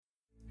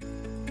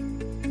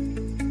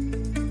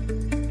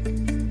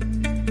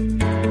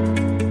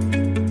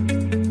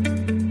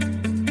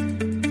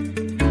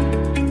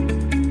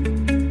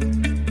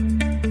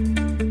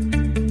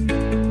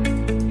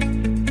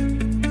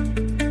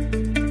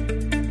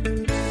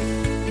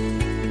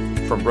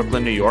From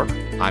Brooklyn, New York,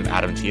 I'm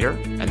Adam Teeter,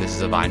 and this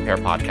is a VinePair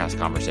podcast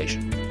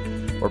conversation.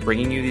 We're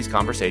bringing you these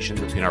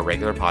conversations between our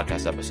regular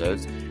podcast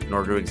episodes in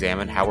order to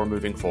examine how we're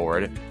moving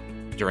forward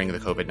during the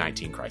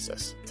COVID-19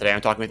 crisis. Today,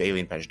 I'm talking with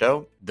Aileen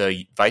Pejdo,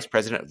 the Vice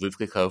President of Veuve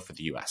Clicquot for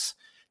the U.S.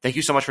 Thank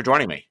you so much for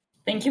joining me.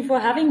 Thank you for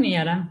having me,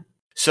 Adam.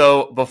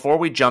 So before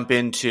we jump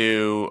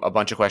into a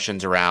bunch of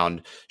questions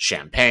around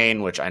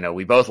champagne, which I know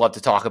we both love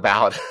to talk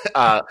about,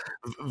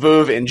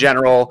 Veuve in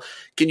general,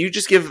 can you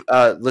just give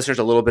listeners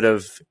a little bit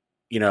of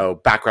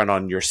background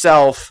on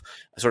yourself,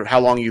 sort of how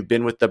long you've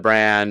been with the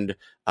brand,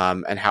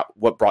 and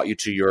what brought you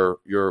to your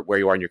where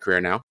you are in your career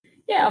now?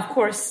 Yeah, of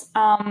course.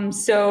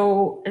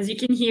 So as you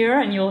can hear,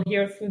 and you'll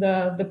hear through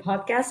the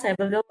podcast, I have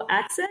a little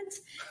accent,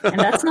 and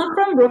that's not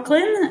from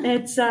Brooklyn.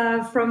 It's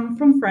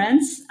from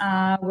France,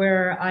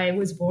 where I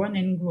was born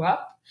and grew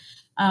up.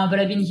 But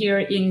I've been here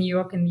in New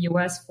York in the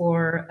US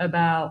for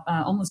about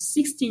almost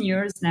 16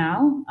 years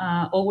now,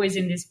 always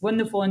in this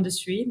wonderful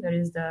industry that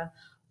is the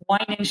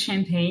wine and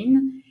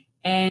champagne.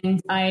 And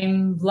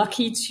I'm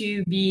lucky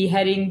to be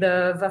heading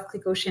the Veuve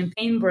Clicquot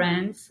champagne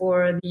brand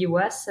for the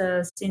US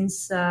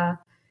since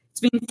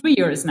it's been 3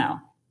 years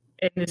now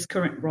in this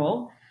current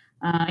role.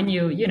 And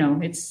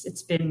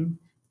it's been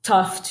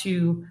tough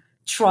to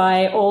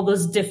try all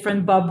those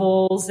different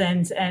bubbles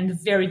and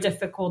very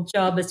difficult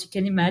job, as you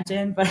can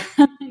imagine, but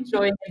I'm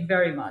enjoying it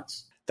very much.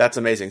 That's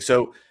amazing.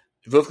 So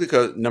Veuve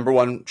Clicquot, number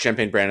one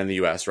champagne brand in the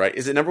US, right?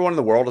 Is it number one in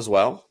the world as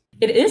well?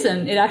 It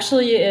isn't. It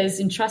actually is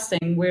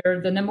interesting. We're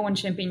the number one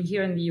champagne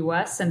here in the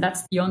US, and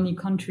that's the only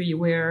country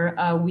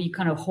where we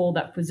kind of hold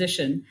that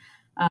position.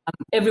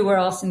 Everywhere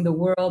else in the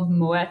world,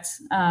 Moet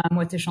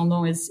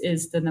Chandon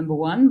is the number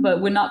one,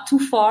 but we're not too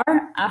far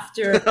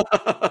after.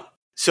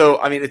 So,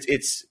 I mean,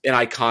 it's an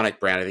iconic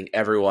brand. I think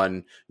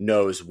everyone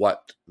knows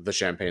what the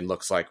champagne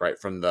looks like, right?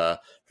 From the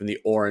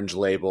orange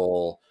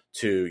label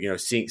to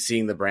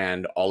seeing the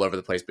brand all over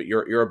the place. But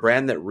you're a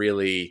brand that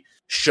really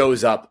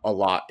shows up a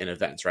lot in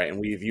events, right?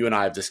 And you and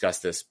I have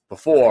discussed this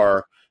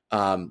before.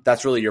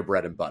 That's really your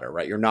bread and butter,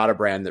 right? You're not a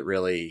brand that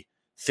really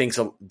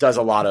does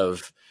a lot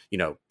of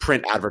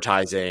print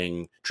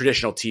advertising,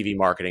 traditional TV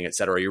marketing, et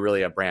cetera. You're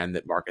really a brand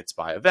that markets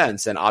by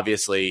events. And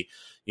obviously,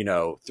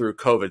 through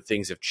COVID,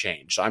 things have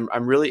changed. So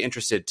I'm really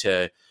interested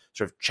to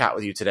sort of chat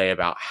with you today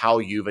about how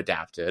you've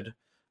adapted,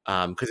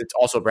 because it's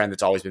also a brand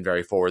that's always been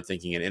very forward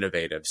thinking and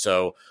innovative.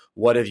 So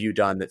what have you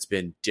done that's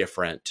been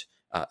different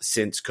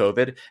since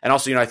COVID? And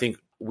also, I think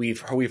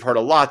we've heard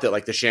a lot that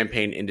like the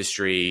champagne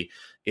industry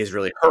is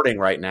really hurting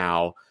right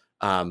now.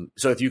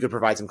 So if you could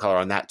provide some color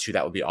on that too,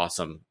 that would be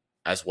awesome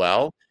as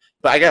well.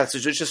 But I guess so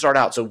just to start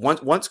out, so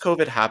once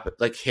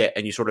COVID hit,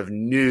 and you sort of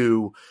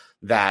knew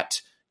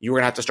that you were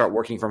going to have to start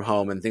working from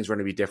home and things were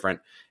going to be different,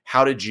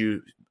 how did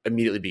you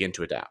immediately begin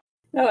to adapt?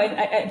 No,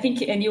 I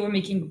think, and you were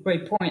making a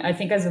great point. I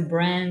think as a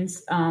brand,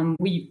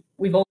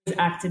 we've always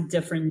acted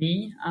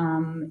differently.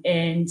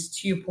 And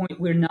to your point,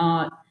 we're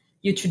not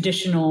your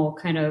traditional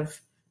kind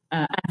of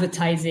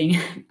advertising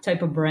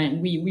type of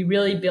brand. We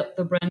really built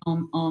the brand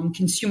on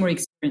consumer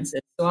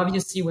experiences. So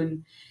obviously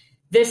when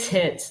this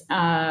hit,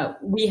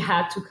 we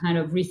had to kind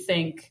of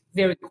rethink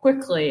very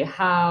quickly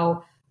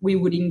how we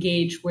would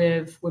engage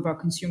with our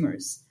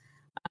consumers.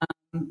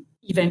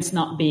 Events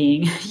not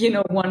being,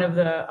 one of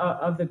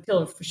the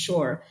pillars for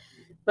sure.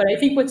 But I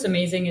think what's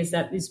amazing is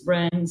that these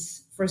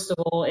brands, first of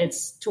all,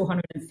 it's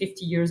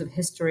 250 years of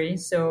history.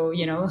 So,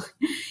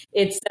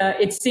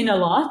 it's seen a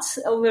lot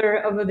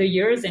over the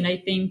years. And I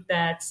think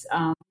that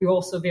we're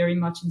also very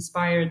much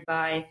inspired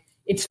by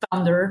its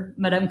founder,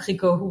 Madame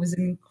Clicquot, who was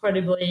an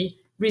incredibly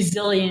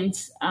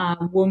resilient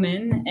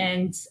woman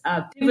and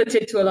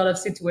pivoted to a lot of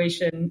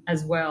situation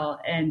as well.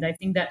 And I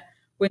think that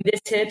when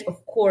this hit,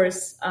 of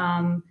course,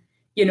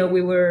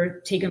 we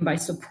were taken by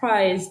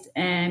surprise,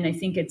 and I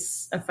think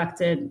it's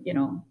affected,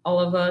 all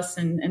of us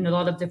and a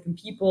lot of different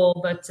people.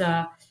 But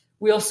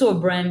we're also a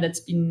brand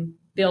that's been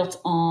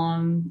built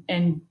on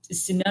and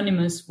is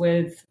synonymous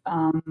with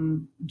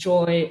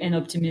joy and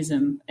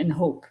optimism and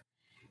hope.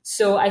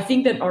 So I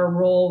think that our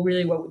role,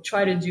 really what we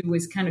try to do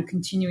is kind of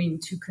continuing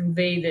to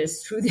convey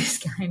this through this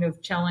kind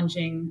of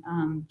challenging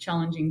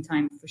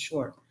time for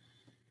sure.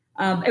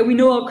 And we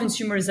know our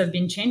consumers have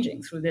been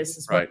changing through this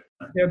as well. Right.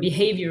 Their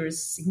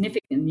behaviors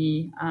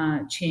significantly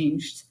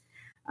changed.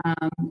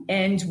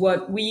 And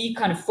what we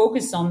kind of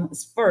focus on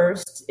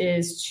first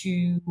is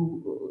to,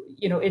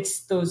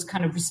 it's those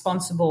kind of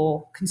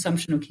responsible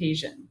consumption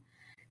occasion.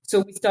 So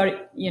we started,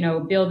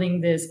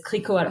 building this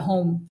Clicquot at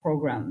home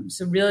program.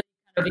 So really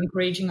kind of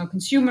encouraging our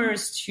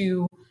consumers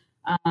to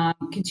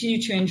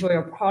continue to enjoy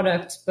our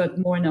product, but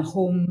more in a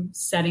home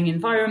setting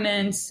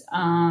environment,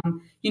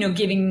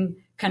 giving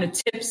kind of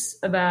tips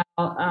about,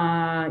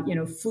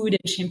 food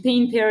and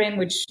champagne pairing,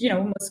 which,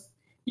 most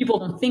people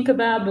don't think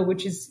about, but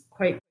which is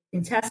quite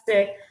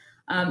fantastic.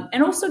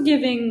 And also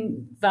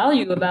giving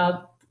value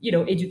about,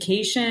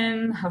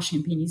 education, how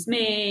champagne is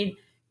made,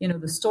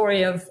 the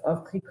story of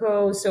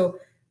Clicquot. So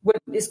when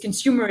this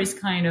consumer is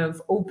kind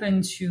of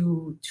open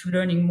to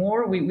learning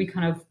more, we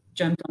kind of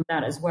jumped on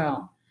that as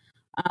well.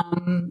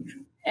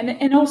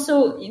 and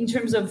also in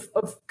terms of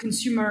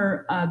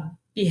consumer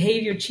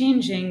behavior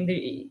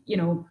changing,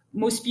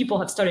 most people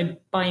have started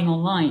buying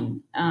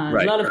online, a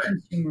Right. lot of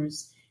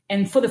consumers,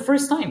 and for the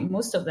first time,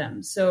 most of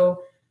them.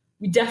 So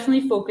we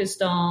definitely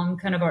focused on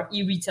kind of our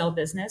e-retail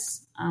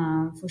business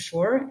for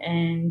sure.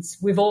 And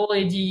we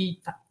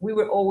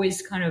were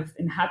always kind of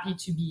happy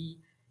to be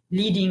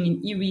leading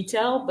in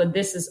e-retail, but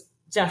this has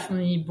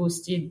definitely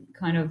boosted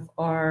kind of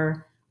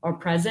our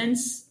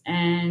presence,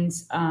 and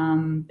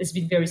it's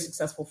been very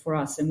successful for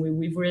us. And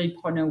we've really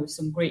partnered with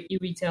some great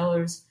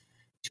e-retailers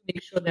to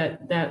make sure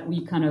that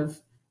we kind of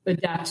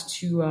adapt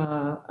to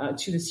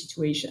the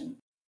situation.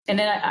 And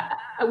then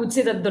I would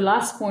say that the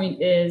last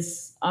point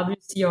is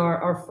obviously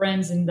our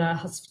friends in the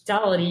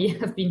hospitality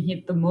have been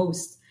hit the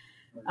most,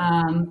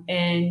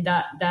 and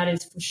that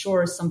is for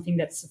sure something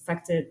that's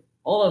affected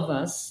all of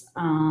us,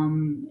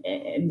 and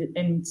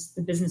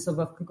the business of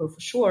Africa for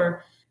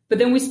sure. But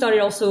then we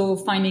started also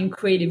finding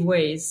creative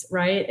ways,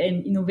 right,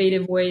 and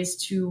innovative ways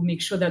to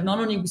make sure that not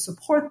only we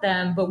support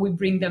them, but we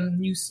bring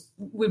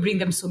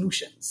them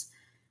solutions.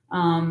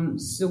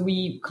 So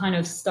we kind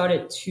of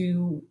started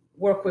to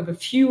work with a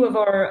few of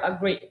our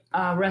great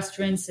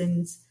restaurants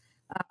and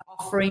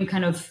offering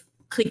kind of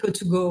Clico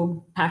to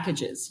go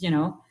packages.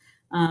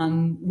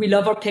 We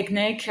love our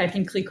picnic. I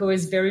think Clico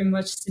is very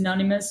much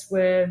synonymous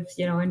with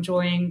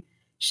enjoying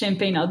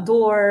champagne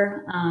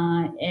outdoor,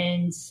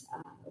 and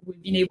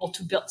we've been able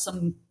to build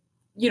some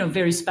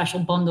very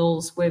special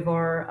bundles with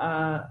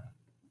our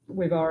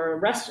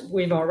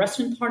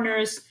restaurant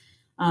partners.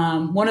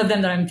 One of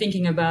them that I'm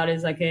thinking about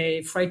is like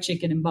a fried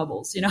chicken and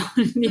bubbles,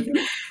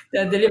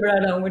 the delivered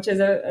at home, which is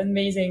an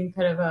amazing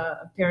kind of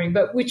a pairing.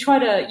 But we try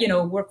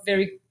to, work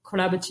very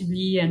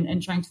collaboratively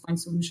and trying to find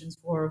solutions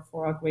for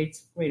our great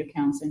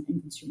accounts and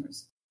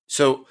consumers.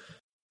 So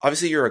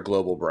obviously you're a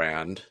global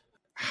brand.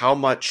 How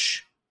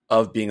much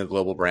of being a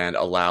global brand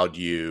allowed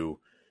you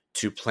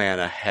to plan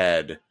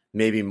ahead,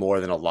 maybe more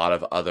than a lot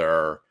of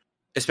other,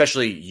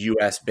 especially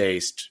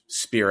US-based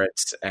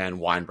spirits and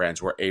wine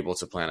brands were able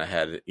to plan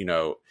ahead?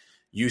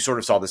 You sort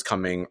of saw this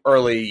coming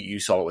early. You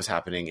saw what was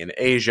happening in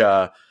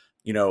Asia.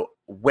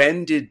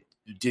 When did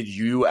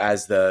you,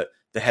 as the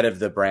head of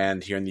the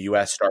brand here in the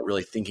US, start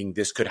really thinking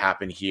this could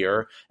happen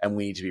here and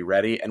we need to be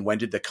ready? And when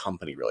did the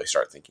company really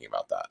start thinking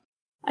about that?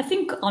 I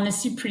think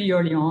honestly, pretty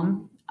early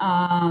on.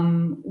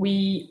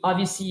 We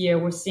obviously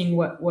were seeing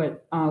what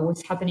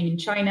was happening in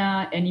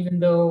China, and even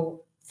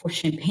though for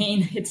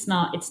champagne it's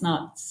not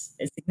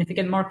a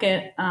significant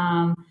market,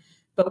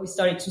 but we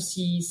started to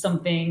see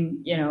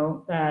something,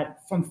 that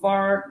from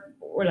far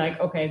we're like,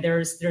 okay,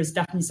 there's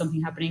definitely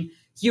something happening.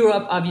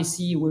 Europe,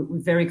 obviously, we're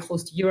very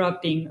close to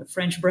Europe, being a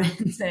French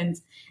brand,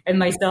 and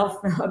myself,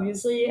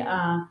 obviously,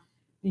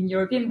 being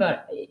European.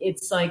 But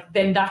it's like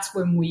then that's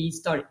when we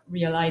start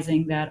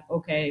realizing that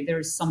okay,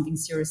 there's something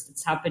serious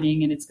that's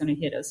happening, and it's going to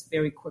hit us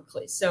very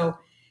quickly. So,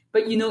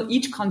 but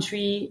each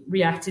country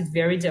reacted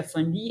very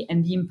differently,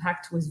 and the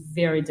impact was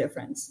very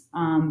different.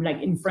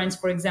 Like in France,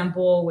 for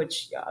example,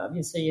 which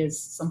obviously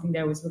is something that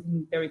I was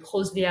looking very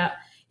closely at,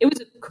 it was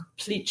a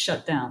complete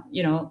shutdown,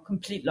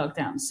 complete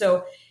lockdown.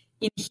 So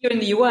here in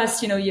the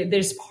US,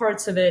 there's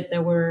parts of it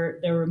that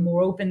were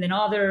more open than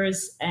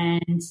others,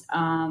 and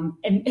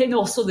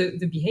also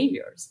the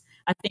behaviors.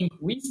 I think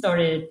we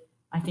started,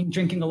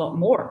 drinking a lot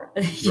more,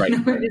 Right.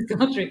 in this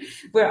country,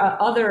 where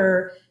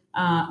other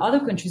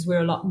countries were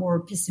a lot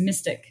more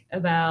pessimistic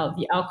about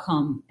the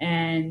outcome,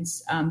 and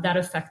that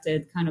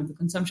affected kind of the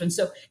consumption.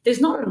 So there's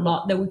not a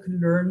lot that we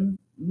could learn,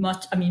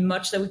 much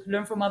that we could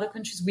learn from other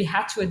countries. We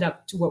had to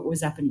adapt to what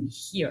was happening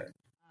here,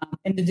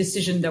 and the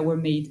decisions that were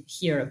made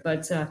here.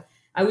 But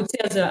I would say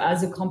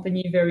as a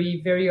company,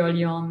 very, very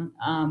early on,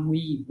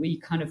 we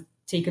kind of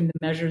taken the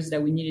measures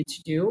that we needed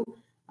to do.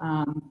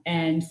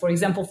 And for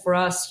example, for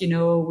us, we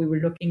were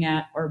looking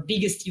at our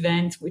biggest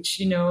event, which,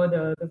 the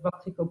Veuve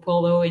Clicquot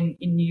Polo in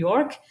New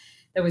York,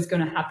 that was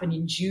going to happen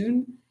in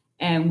June.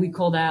 And we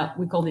called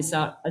this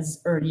out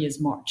as early as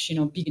March,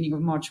 beginning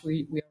of March,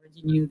 we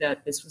already knew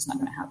that this was not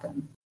going to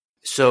happen.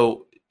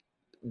 So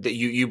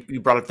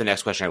you brought up the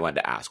next question I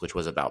wanted to ask, which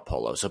was about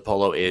Polo. So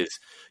Polo is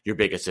your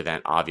biggest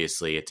event.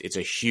 Obviously, it's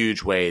a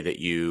huge way that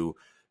you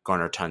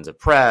garner tons of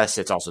press.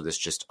 It's also this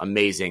just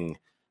amazing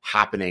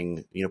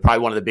happening, probably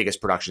one of the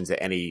biggest productions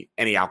that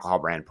any alcohol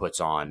brand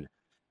puts on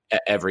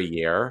every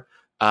year.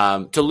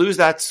 To lose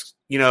that's,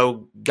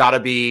 gotta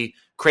be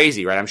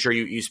crazy, right? I'm sure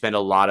you spend a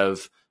lot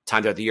of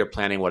time throughout the year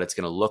planning what it's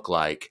going to look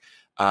like.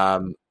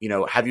 Have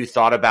you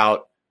thought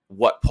about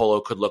what Polo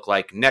could look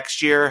like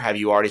next year? Have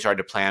you already started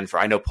to plan for,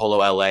 I know Polo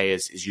LA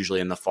is usually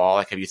in the fall.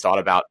 Like, have you thought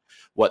about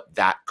what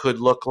that could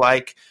look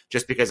like?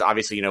 Just because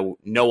obviously,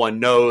 no one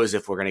knows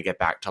if we're going to get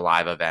back to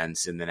live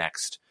events in the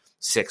next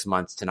 6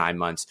 months to 9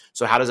 months.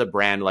 So how does a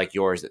brand like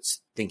yours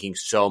that's thinking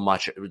so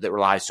much, that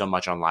relies so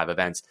much on live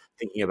events,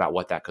 thinking about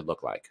what that could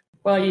look like?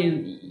 Well,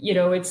 can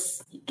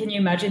you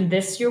imagine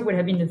this year would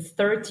have been the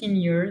 13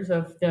 years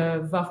of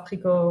the Veuve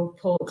Clicquot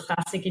Polo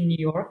Classic in New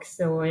York.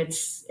 So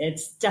it's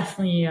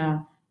definitely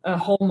a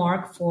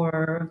hallmark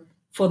for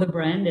for the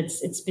brand.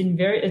 It's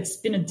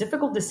been a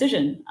difficult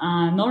decision,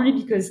 not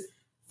only because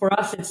for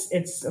us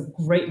it's a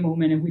great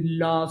moment and we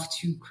love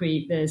to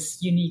create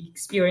this unique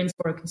experience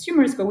for our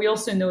consumers, but we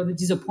also know the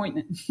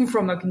disappointment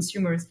from our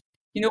consumers.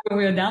 When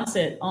we announce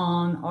it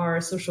on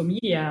our social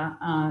media,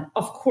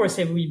 of course,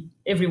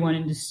 everyone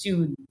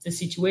understood the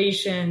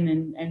situation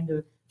and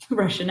the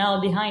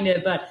rationale behind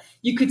it, but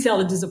you could tell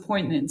the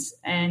disappointment.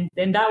 And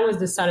that was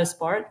the saddest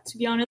part, to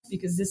be honest,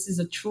 because this is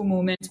a true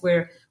moment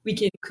where we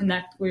can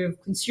connect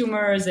with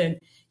consumers and,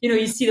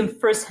 you see them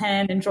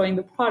firsthand enjoying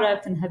the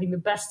product and having the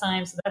best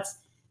time. So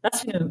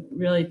that's been a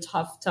really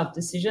tough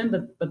decision,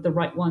 but the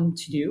right one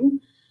to do.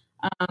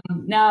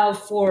 Now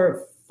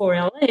for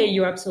LA,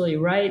 you're absolutely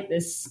right.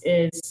 This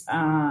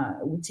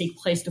will take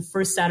place the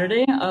first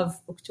Saturday of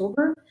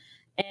October.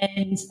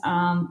 And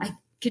I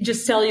could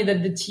just tell you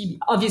that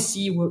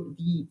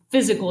the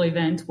physical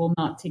event will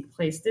not take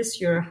place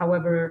this year.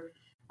 However,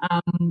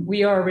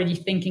 we are already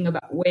thinking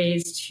about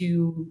ways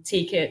to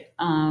take it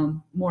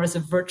more as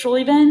a virtual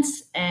event.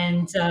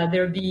 And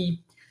there'll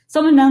be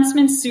some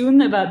announcements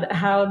soon about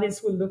how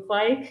this will look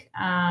like.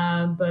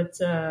 But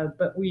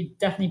we're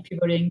definitely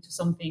pivoting to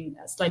something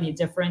slightly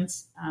different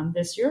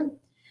this year.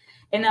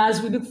 And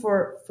as we look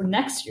for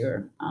next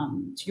year,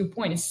 to your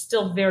point, it's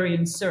still very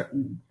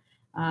uncertain.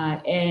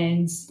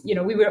 And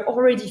we were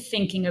already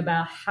thinking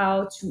about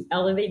how to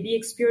elevate the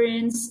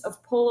experience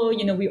of Polo.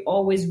 We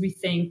always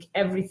rethink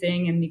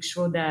everything and make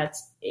sure that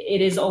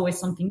it is always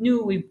something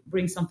new. We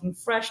bring something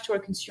fresh to our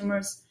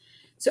consumers.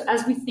 So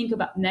as we think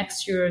about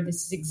next year,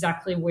 this is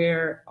exactly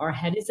where our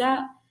head is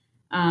at.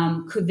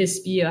 Could this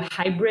be a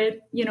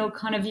hybrid,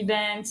 kind of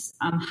event?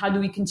 How do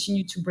we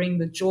continue to bring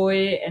the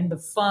joy and the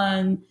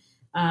fun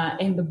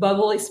and the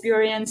bubble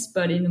experience,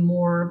 but in a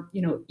more,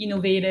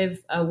 innovative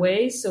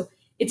way? So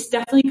it's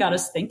definitely got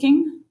us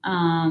thinking,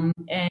 and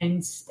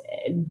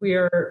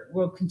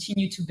we'll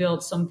continue to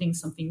build something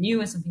new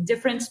and something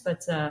different.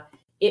 But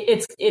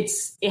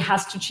it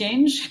has to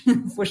change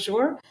for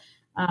sure.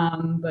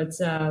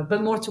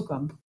 But more to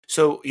come.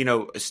 So,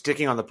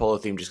 sticking on the Polo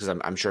theme, just because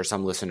I'm sure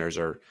some listeners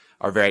are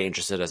very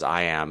interested as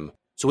I am.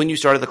 So when you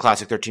started the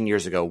Classic 13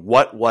 years ago,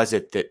 what was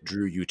it that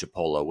drew you to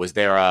Polo? Was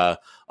there a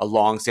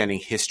long-standing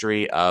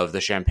history of the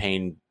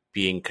champagne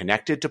being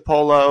connected to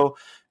Polo?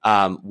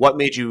 What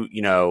made you,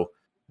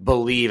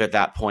 believe at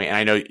that point? And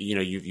I know,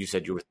 you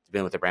said you've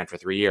been with the brand for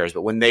 3 years,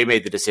 but when they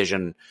made the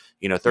decision,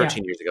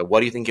 13 years ago, what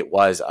do you think it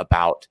was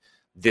about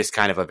this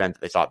kind of event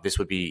that they thought this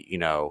would be,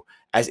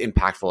 as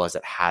impactful as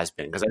it has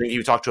been? Because I think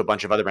you talk to a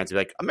bunch of other brands,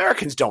 like,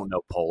 Americans don't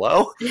know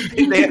Polo.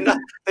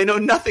 They know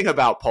nothing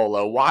about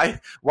Polo. Why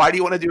do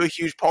you want to do a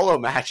huge Polo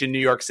match in New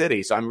York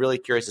City? So I'm really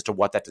curious as to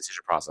what that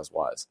decision process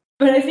was.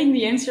 But I think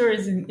the answer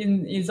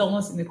is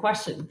almost in the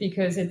question,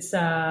 because it's,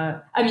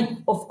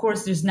 of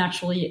course, there's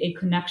naturally a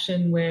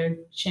connection with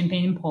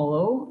Champagne and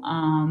Polo,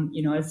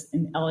 as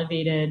an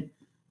elevated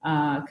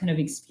kind of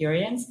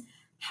experience.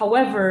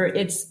 However,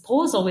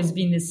 Polo's always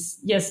been this,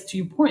 yes, to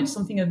your point,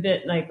 something a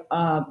bit like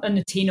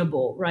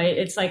unattainable, right?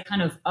 It's like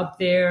kind of up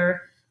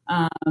there,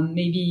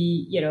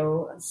 maybe,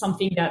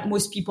 something that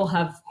most people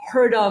have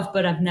heard of,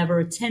 but have never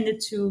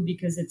attended to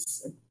because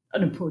it's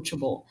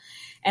unapproachable.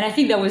 And I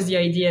think that was the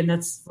idea, and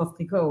that's Veuve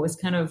Clicquot, was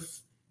kind of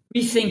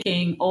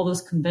rethinking all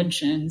those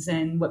conventions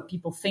and what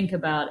people think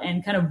about,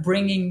 and kind of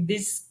bringing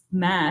this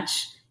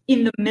match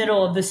in the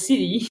middle of the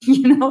city,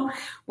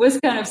 was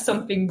kind of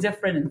something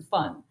different and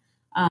fun.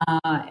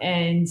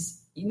 And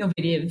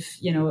innovative,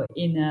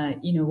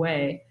 in a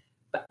way.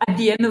 But at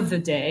the end of the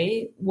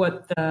day,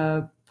 what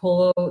the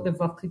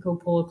Veuve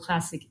Clicquot Polo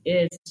Classic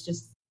is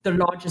just the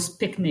largest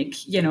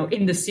picnic,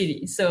 in the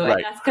city. So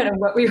right. That's kind of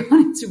what we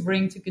wanted to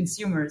bring to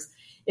consumers.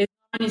 It's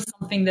not only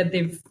something that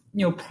they've,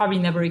 probably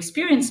never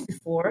experienced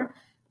before,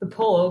 the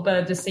Polo, but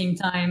at the same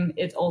time,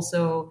 it's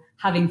also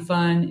having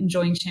fun,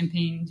 enjoying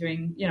champagne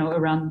during,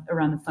 around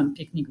a fun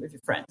picnic with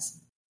your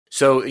friends.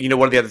 So,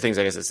 one of the other things,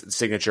 I guess, is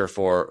signature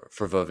for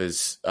Veuve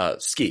is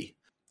ski.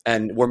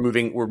 And we're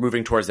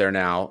moving towards there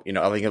now.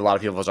 I think a lot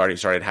of people have already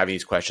started having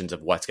these questions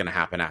of what's going to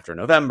happen after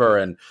November,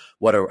 and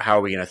how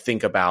are we going to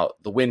think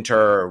about the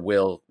winter?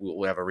 Will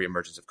we have a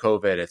reemergence of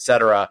COVID, et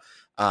cetera?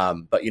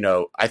 But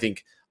I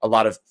think a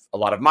lot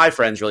of my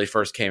friends really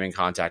first came in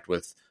contact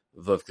with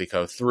Veuve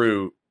Clicquot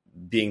through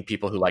being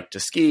people who like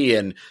to ski,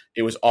 and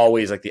it was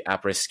always like the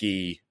après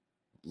ski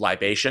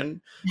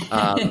libation.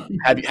 Have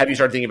you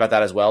started thinking about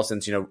that as well?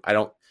 Since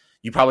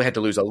you probably had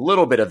to lose a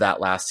little bit of that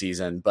last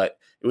season, but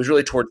it was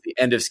really towards the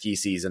end of ski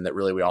season that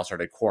really we all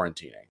started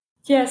quarantining.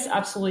 Yes,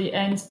 absolutely.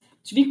 And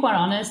to be quite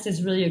honest,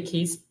 it's really a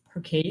case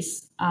per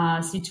case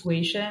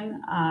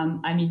situation.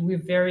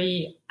 We're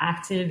very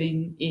active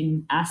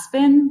in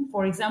Aspen,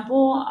 for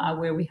example,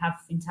 where we have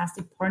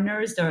fantastic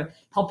partners that are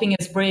helping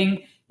us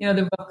bring the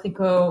Veuve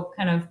Clicquot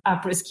kind of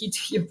après ski,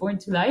 to your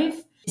point, to life.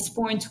 At this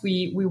point,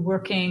 we're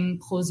working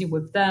closely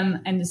with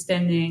them,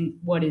 understanding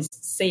what is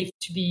safe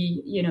to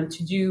be,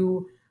 to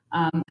do,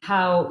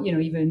 how,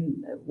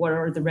 even what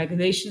are the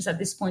regulations at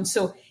this point.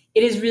 So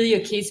it is really a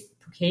case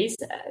per case.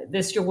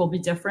 This year will be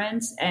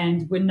different,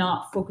 and we're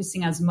not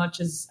focusing as much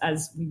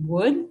as we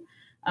would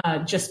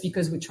just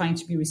because we're trying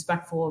to be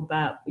respectful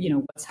about,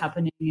 what's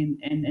happening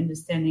and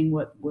understanding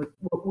what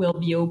will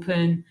be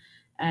open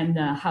and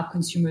how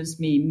consumers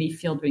may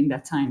feel during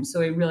that time.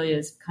 So it really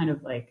is kind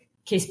of like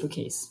case per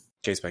case.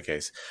 Case by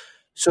case.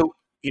 So,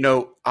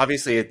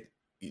 obviously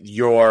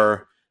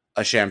you're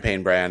a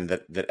champagne brand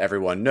that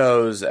everyone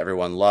knows,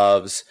 everyone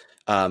loves.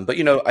 But,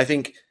 I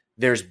think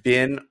there's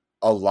been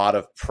a lot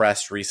of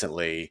press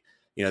recently,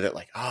 that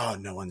like, oh,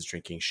 no one's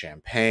drinking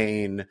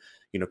champagne.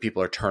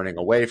 People are turning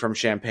away from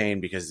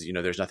champagne because,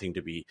 there's nothing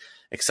to be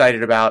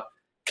excited about.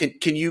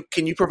 Can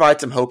you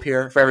provide some hope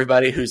here for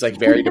everybody who's like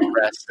very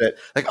depressed that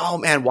like, oh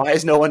man, why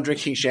is no one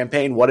drinking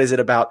champagne? What is it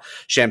about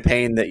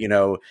champagne that,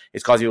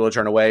 is causing people to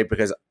turn away?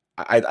 Because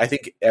I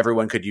think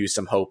everyone could use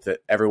some hope that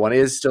everyone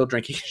is still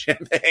drinking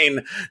champagne.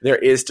 There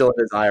is still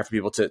a desire for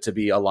people to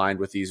be aligned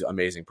with these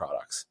amazing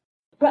products.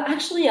 But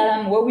actually,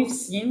 what we've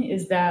seen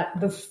is that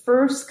the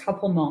first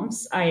couple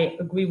months, I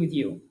agree with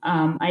you.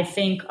 I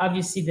think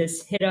obviously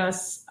this hit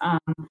us,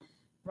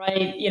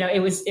 right?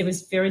 It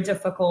was very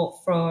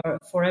difficult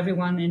for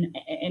everyone,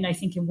 and I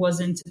think it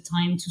wasn't a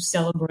time to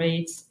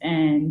celebrate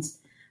and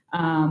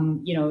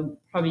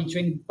probably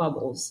drink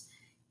bubbles.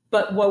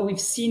 But what we've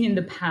seen in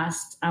the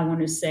past, I want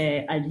to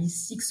say at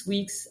least 6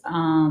 weeks,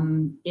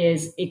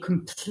 is a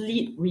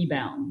complete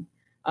rebound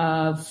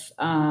of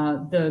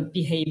the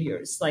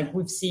behaviors. Like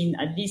we've seen,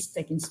 at least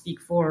I can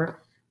speak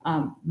for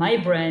my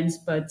brands,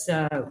 but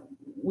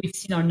we've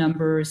seen our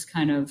numbers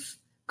kind of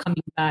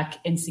coming back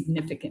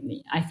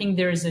insignificantly. I think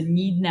there is a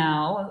need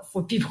now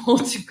for people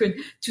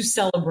to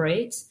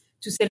celebrate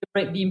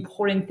the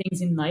important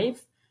things in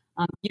life.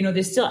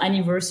 There's still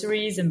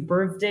anniversaries and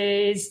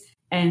birthdays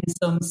and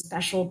some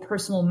special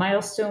personal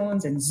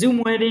milestones and Zoom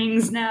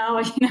weddings now.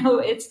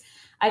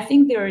 I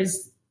think there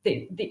is.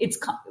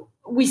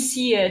 We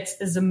see it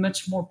as a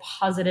much more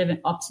positive and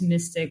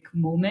optimistic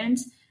moment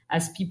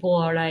as people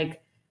are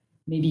like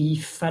maybe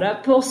fed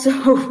up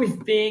also with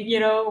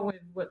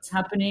with what's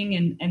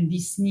happening and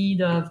this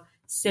need of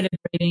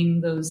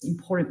celebrating those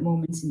important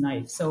moments in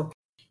life. So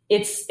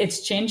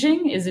it's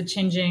changing. Is it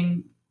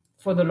changing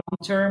for the long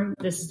term?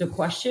 This is the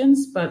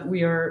questions, but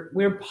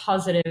we're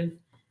positive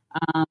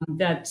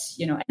that,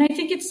 and I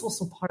think it's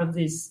also part of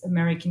this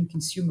American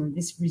consumer,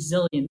 this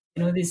resilience,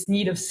 this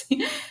need of,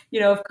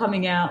 of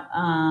coming out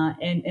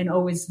and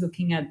always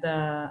looking at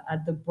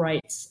the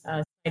bright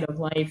side of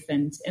life.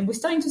 And we're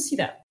starting to see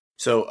that.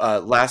 So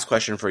last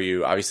question for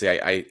you.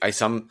 Obviously, I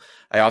often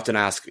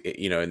ask,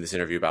 in this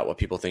interview about what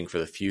people think for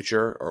the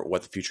future or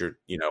what the future,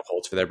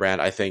 holds for their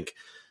brand. I think,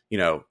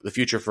 the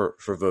future for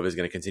Veuve is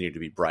going to continue to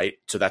be bright.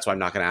 So that's why I'm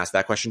not going to ask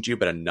that question to you.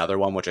 But another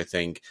one, which I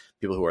think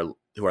people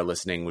who are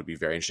listening would be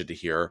very interested to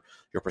hear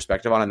your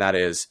perspective on, and that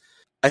is,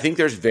 I think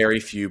there's very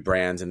few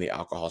brands in the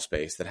alcohol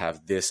space that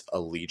have this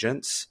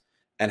allegiance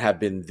and have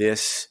been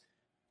this,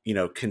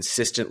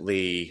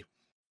 consistently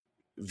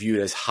viewed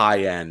as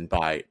high end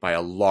by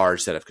a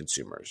large set of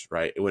consumers,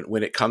 right?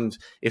 When it comes,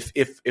 if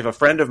a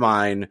friend of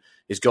mine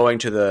is going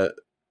to the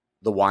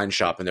wine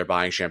shop and they're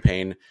buying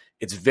champagne,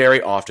 it's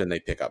very often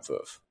they pick up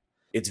Veuve.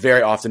 It's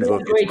very often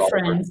Veuve. Great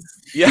friends.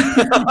 Yeah.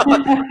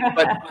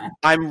 But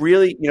I'm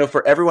really,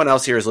 for everyone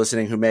else here is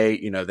listening who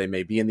may, they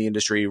may be in the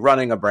industry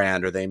running a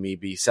brand or they may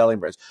be selling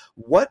brands.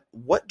 What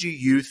do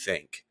you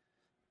think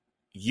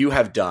you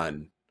have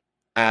done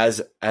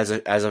as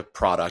a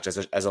product,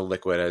 as a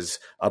liquid, as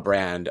a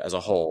brand, as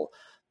a whole,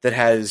 that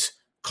has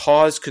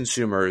caused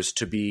consumers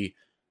to be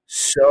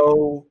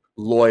so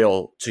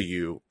loyal to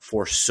you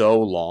for so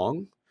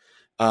long,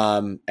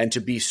 and to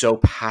be so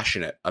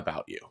passionate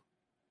about you?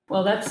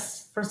 Well,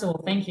 that's, first of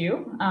all, thank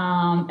you.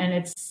 And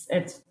it's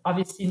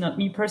obviously not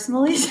me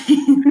personally,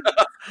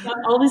 not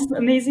all this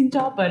amazing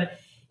job, but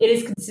it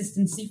is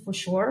consistency for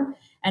sure.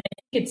 And I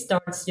think it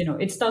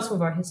starts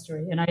with our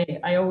history. And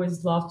I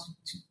always love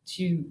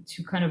to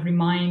kind of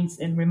remind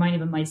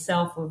even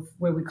myself of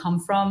where we come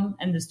from,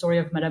 and the story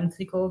of Madame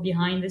Clicquot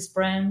behind this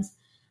brand,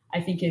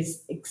 I think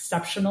is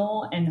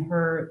exceptional. And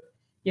her,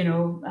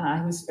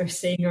 I was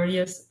saying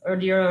earlier,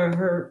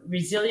 her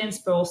resilience,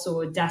 but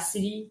also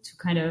audacity to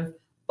kind of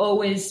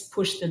always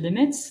push the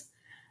limits.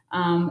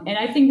 And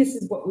I think this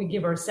is what we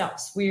give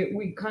ourselves.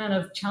 We kind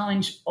of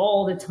challenge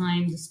all the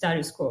time the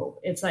status quo.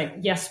 It's like,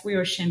 yes, we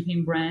are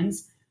champagne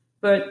brands,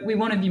 but we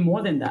want to be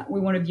more than that. We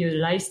want to be a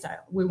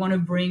lifestyle. We want to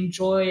bring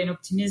joy and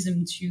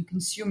optimism to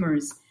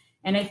consumers.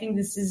 And I think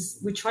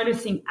we try to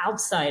think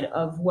outside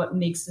of what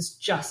makes us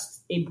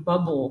just a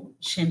bubble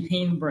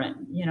champagne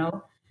brand,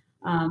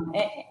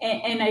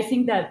 and I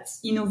think that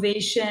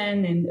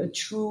innovation and a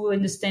true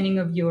understanding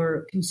of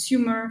your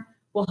consumer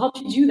will help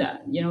you do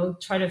that.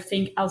 Try to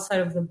think outside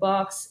of the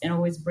box and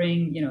always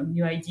bring,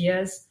 new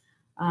ideas,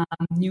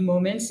 new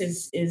moments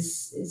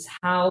is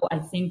how I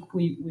think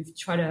we've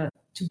tried to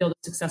build a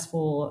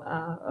successful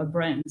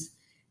brand.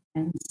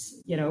 And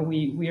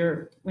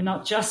we're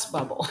not just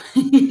bubble.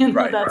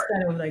 Right, that's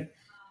kind of like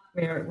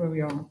where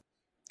we are.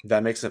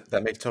 That makes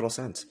total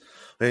sense.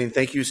 I mean,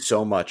 thank you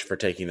so much for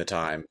taking the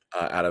time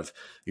out of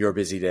your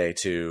busy day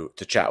to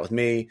chat with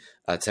me,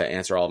 to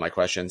answer all of my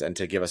questions, and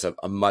to give us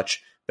a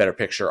much better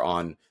picture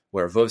on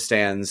Veuve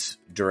stands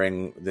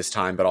during this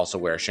time, but also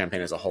where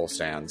Champagne as a whole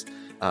stands.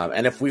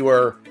 And if we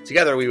were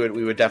together, we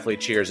would definitely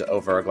cheers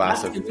over a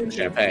glass of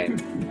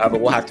champagne.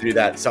 But we'll have to do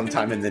that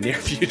sometime in the near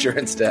future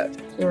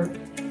instead. Sure.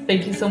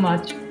 Thank you so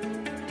much.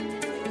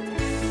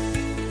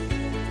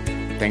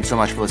 Thanks so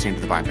much for listening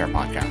to the VinePair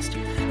podcast.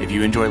 If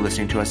you enjoy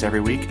listening to us every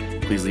week,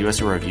 please leave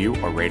us a review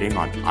or rating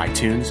on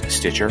iTunes,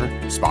 Stitcher,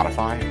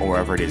 Spotify, or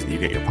wherever it is that you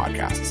get your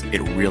podcasts. It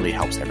really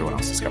helps everyone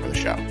else discover the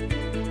show.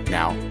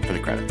 Now for the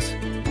credits.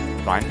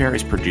 VinePair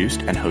is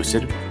produced and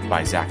hosted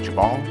by Zach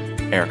Jabal,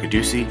 Erica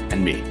Ducey,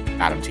 and me,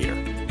 Adam Teeter.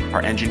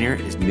 Our engineer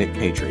is Nick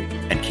Patry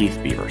and Keith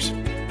Beavers.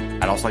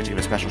 I'd also like to give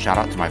a special shout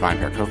out to my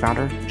VinePair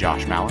co-founder,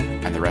 Josh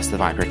Mallon, and the rest of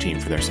the VinePair team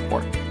for their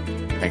support.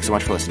 Thanks so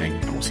much for listening,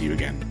 and we'll see you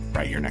again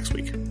right here next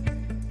week.